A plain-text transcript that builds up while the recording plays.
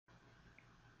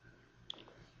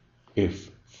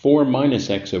If 4 minus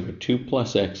x over 2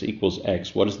 plus x equals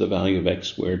x, what is the value of x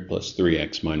squared plus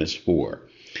 3x minus 4?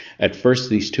 At first,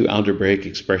 these two algebraic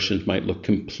expressions might look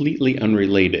completely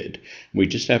unrelated. We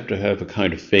just have to have a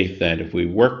kind of faith that if we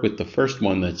work with the first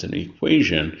one that's an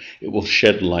equation, it will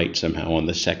shed light somehow on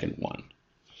the second one.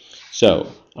 So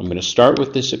I'm going to start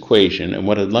with this equation, and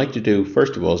what I'd like to do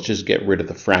first of all is just get rid of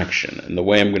the fraction. And the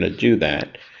way I'm going to do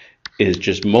that is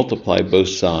just multiply both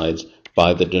sides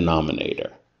by the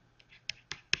denominator.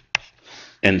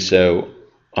 And so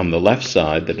on the left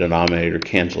side, the denominator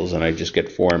cancels and I just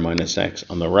get 4 minus x.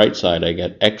 On the right side, I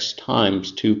get x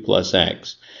times 2 plus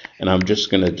x. And I'm just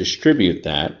going to distribute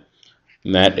that,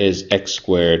 and that is x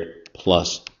squared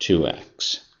plus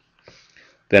 2x.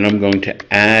 Then I'm going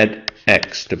to add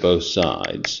x to both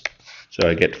sides. So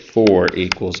I get 4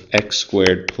 equals x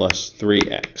squared plus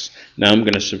 3x. Now I'm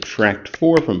going to subtract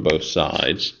 4 from both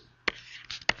sides.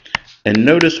 And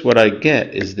notice what I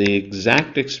get is the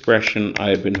exact expression I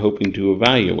have been hoping to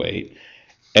evaluate,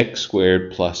 x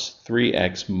squared plus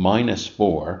 3x minus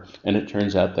 4, and it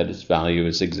turns out that its value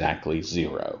is exactly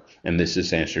 0. And this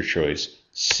is answer choice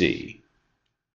C.